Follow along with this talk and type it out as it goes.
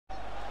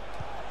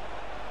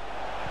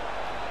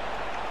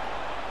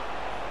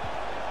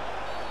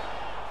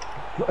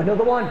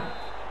Another one.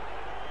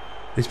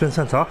 He's been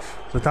sent off.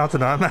 We're down to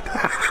 9 men.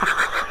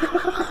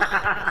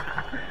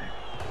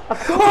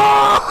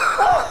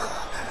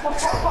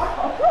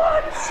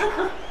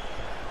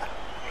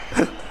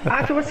 I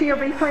just want to see a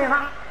replay of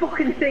that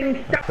fucking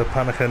thing. They're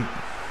panicking.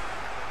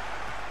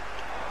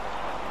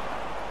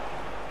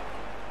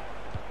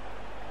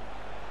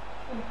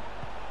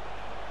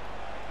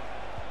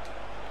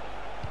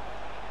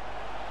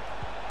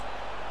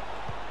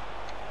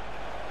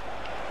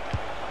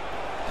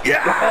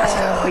 Yes!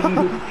 Oh,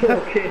 you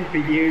fucking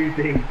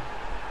beauty.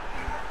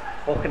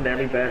 Fucking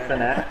nearly burst the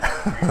net.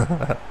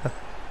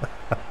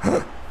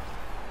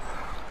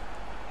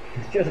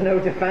 It's just no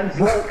defence,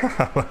 look.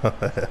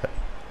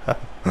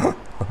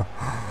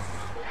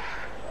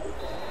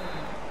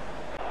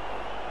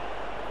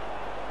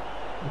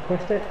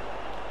 Request it.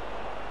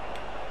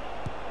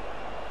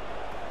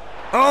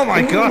 Oh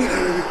my god!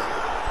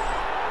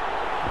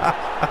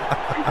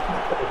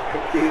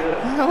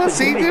 What's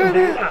he doing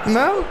it?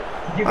 No?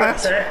 You got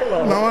circle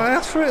or no, I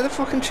asked for it, the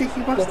fucking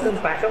cheeky bastard. Put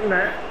them back on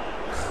there.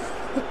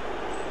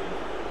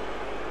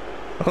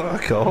 Oh,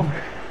 cool.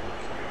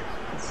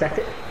 Set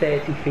it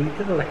 30 feet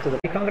to the left of the...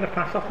 You can't get a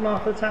pass off him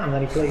half the time,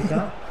 then he plays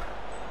that.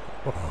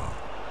 Oh.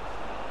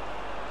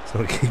 So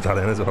we keep that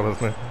in as well,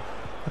 isn't it?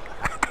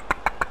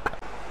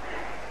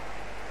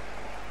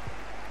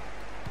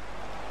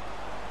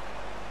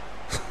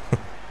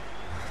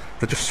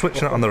 They're just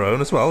switching it on their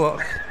own as well,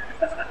 look.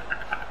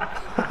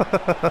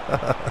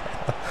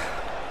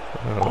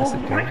 Oh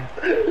my!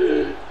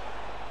 Here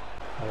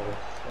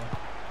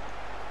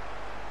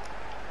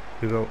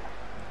we go.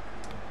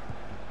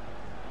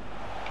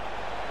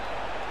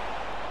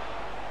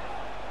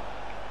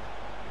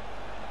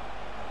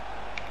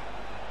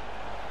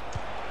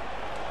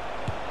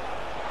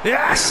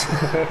 Yes!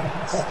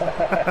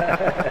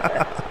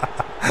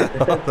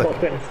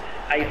 Fucking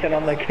icing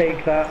on the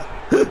cake, that.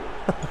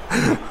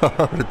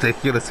 Oh,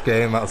 ridiculous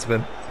game that's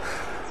been.